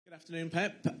Afternoon,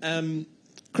 Pep.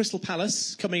 Crystal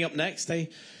Palace coming up next.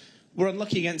 They were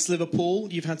unlucky against Liverpool.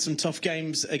 You've had some tough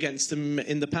games against them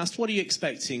in the past. What are you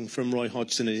expecting from Roy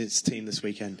Hodgson and his team this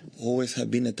weekend? Always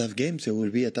have been a tough game, so it will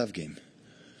be a tough game.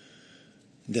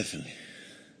 Definitely.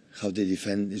 How they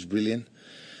defend is brilliant.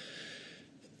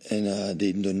 And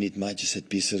they don't need much set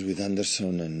pieces with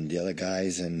Anderson and the other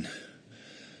guys. And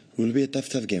it will be a tough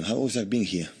game. How always I've been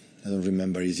here? I don't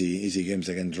remember easy games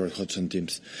against Roy Hodgson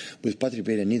teams. With Patrick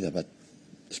Vieira neither, but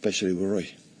especially with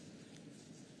Roy.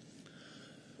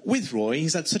 With Roy,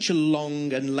 he's had such a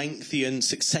long and lengthy and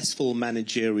successful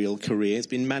managerial career. He's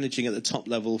been managing at the top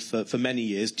level for many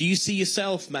years. Do you see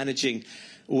yourself managing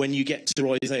when you get to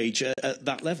Roy's age at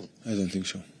that level? I don't think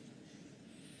so.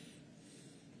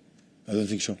 I don't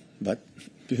think so, but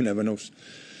you never know.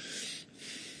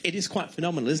 It is quite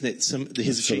phenomenal, isn't it,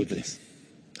 his achievements?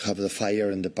 Have the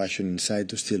fire and the passion inside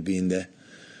to still be in there.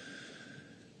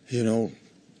 You know,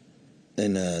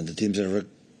 and the teams are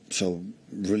so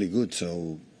really good,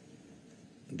 so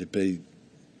they play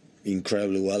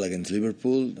incredibly well against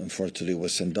Liverpool. Unfortunately,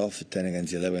 was sent off. 10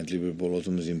 against 11 at Liverpool was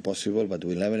almost impossible, but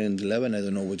with 11 and 11, I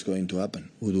don't know what's going to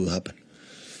happen. What will happen?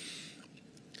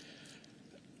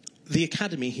 The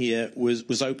academy here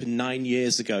was opened 9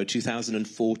 years ago,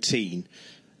 2014.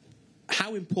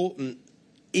 How important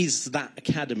is that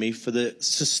academy for the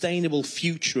sustainable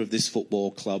future of this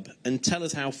football club? And tell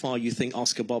us how far you think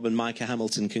Oscar Bob and Micah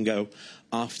Hamilton can go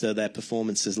after their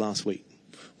performances last week.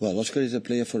 Well, Oscar is a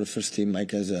player for the first team.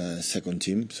 Micah is a second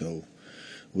team, so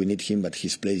we need him, but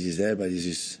his place is there. But this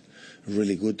is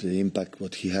really good, the impact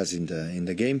what he has in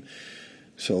the game.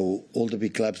 So all the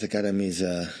big clubs, the academy is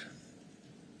an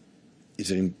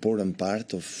important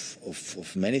part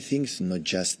of many things, not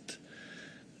just.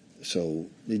 So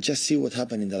they just see what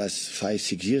happened in the last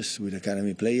 5-6 years with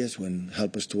academy players when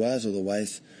helpers to us.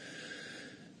 Otherwise,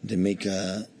 they make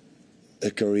a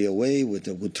career way with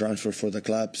a good transfer for the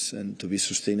clubs and to be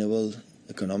sustainable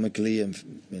economically and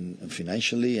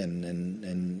financially.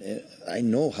 And I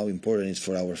know how important it is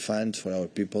for our fans, for our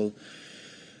people,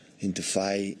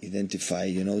 identify,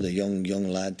 you know, the young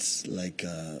lads like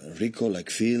Rico, like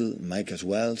Phil, Mike as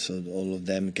well. So all of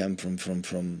them come from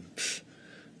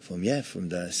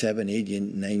the 7, 8,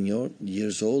 9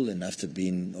 years old, and after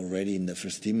being already in the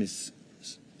first team is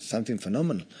something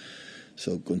phenomenal.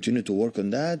 So continue to work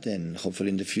on that, and hopefully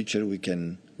in the future we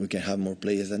can have more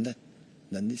players than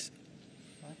this.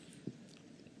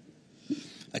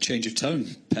 A change of tone,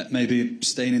 Pep. Maybe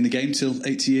staying in the game till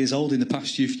 80 years old. In the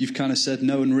past, you've kind of said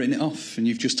no and written it off, and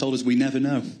you've just told us we never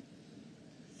know.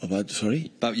 About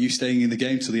you staying in the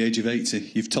game till the age of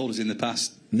 80. You've told us in the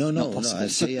past. No. I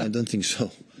say I don't think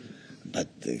so. But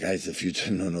guys, the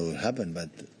future no will happen. But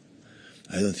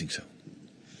I don't think so.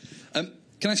 Can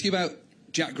I ask you about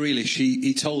Jack Grealish?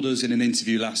 He told us in an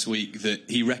interview last week that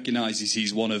he recognises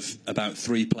he's one of about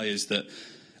 3 players that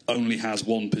only has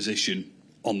one position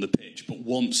on the pitch, but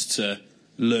wants to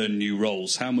learn new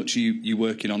roles. How much are you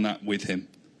working on that with him?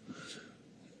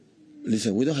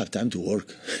 Listen, we don't have time to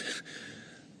work.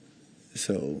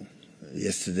 So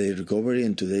yesterday recovery,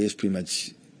 and today is pretty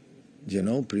much,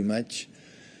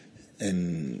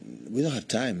 and we don't have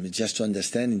time. It's just to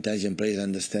understand. Intelligent players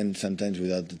understand sometimes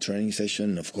without the training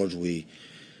session. Of course,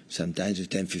 sometimes with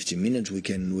 10-15 minutes we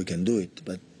can do it.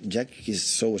 But Jack is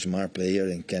so smart player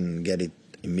and can get it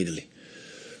immediately.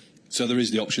 So there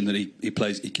is the option that he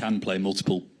can play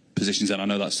multiple positions, and I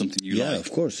know that's something you like. Yeah,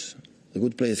 of course. The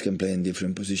good players can play in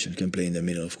different positions, can play in the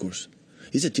middle, of course.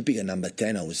 He's a typical number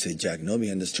 10, I would say, Jack. No,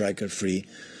 behind the striker, free,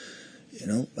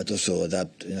 but also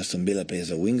adapt. In Aston Villa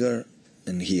plays as a winger,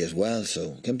 and he as well,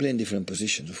 so can play in different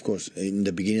positions, of course. In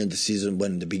the beginning of the season,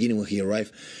 when he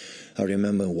arrived, I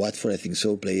remember in Watford, I think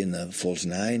so, playing a false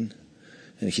 9,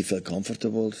 and he felt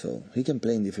comfortable, so he can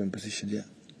play in different positions, yeah.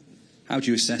 How do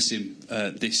you assess him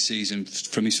this season,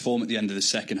 from his form at the end of the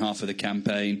second half of the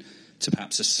campaign to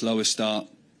perhaps a slower start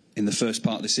in the first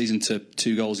part of the season to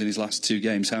 2 goals in his last 2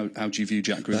 games? How do you view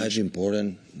Jack Grealish? That's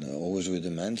important, always with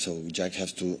the man. So Jack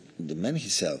has to demand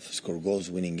himself, score goals,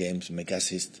 winning games, make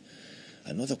assists.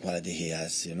 Another quality he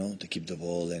has, to keep the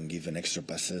ball and give an extra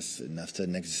passes. And after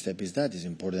the next step is that. It's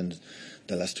important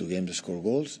the last 2 games to score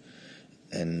goals.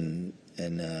 And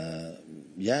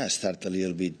start a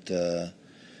little bit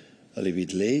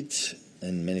late,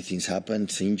 and many things happen,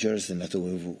 injuries, and after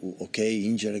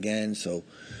injured again. So,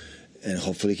 and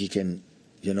hopefully he can,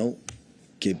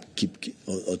 keep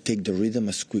or take the rhythm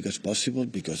as quick as possible,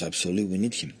 because absolutely we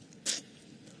need him.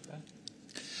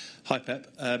 Hi, Pep.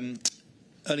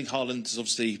 Erling Haaland has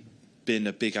obviously been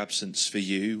a big absence for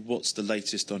you. What's the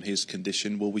latest on his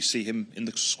condition? Will we see him in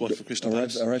the squad for Crystal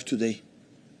Palace? Arrived today.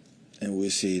 and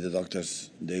we'll see the doctors.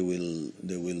 They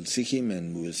will see him,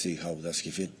 and we will see how does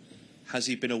he feel. Has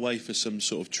he been away for some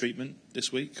sort of treatment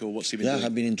this week, or what's he been doing? Yeah,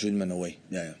 I've been in treatment away.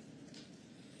 Yeah.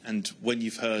 And when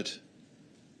you've heard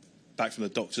back from the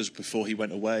doctors before he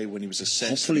went away, when he was assessed...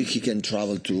 Hopefully he can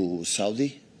travel to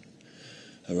Saudi,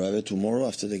 arrive tomorrow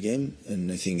after the game,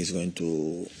 and I think he's going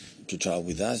to travel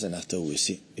with us, and after we'll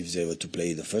see if he's able to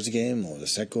play the first game or the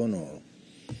second, or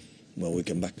when we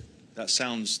come back. That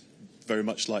sounds very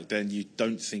much like then you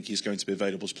don't think he's going to be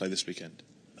available to play this weekend.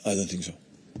 I don't think so.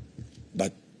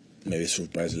 But maybe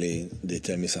surprisingly they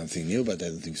tell me something new, but I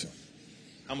don't think so.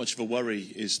 How much of a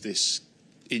worry is this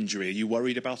injury? Are you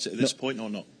worried about it at this point or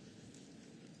not?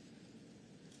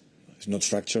 It's not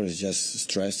fracture, it's just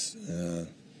stress.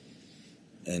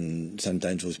 And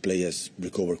sometimes those players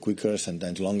recover quicker,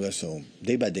 sometimes longer. So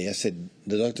day by day, I said,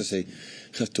 the doctor say,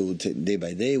 have to take day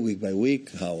by day, week by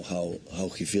week, how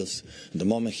he feels. At the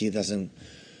moment he doesn't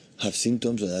have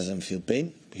symptoms or doesn't feel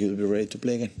pain, he will be ready to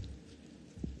play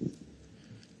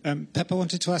again. Pep, I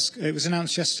wanted to ask, it was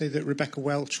announced yesterday that Rebecca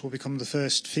Welch will become the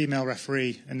first female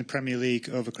referee in the Premier League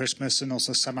over Christmas, and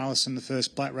also Sam Allison, the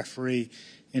first black referee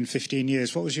in 15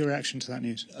 years. What was your reaction to that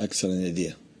news? Excellent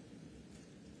idea.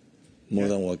 More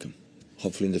than welcome.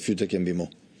 Hopefully in the future can be more.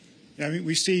 Yeah, I mean,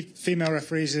 we see female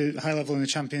referees at high level in the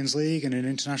Champions League and in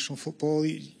international football.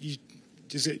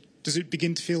 Does it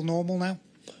begin to feel normal now?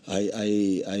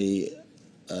 In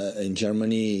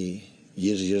Germany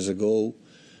years ago,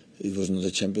 it was not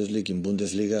the Champions League. In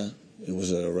Bundesliga, it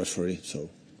was a referee, so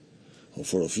or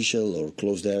for official or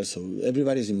close there. So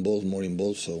everybody's involved, more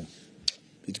involved. So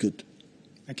it's good.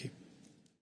 Thank you.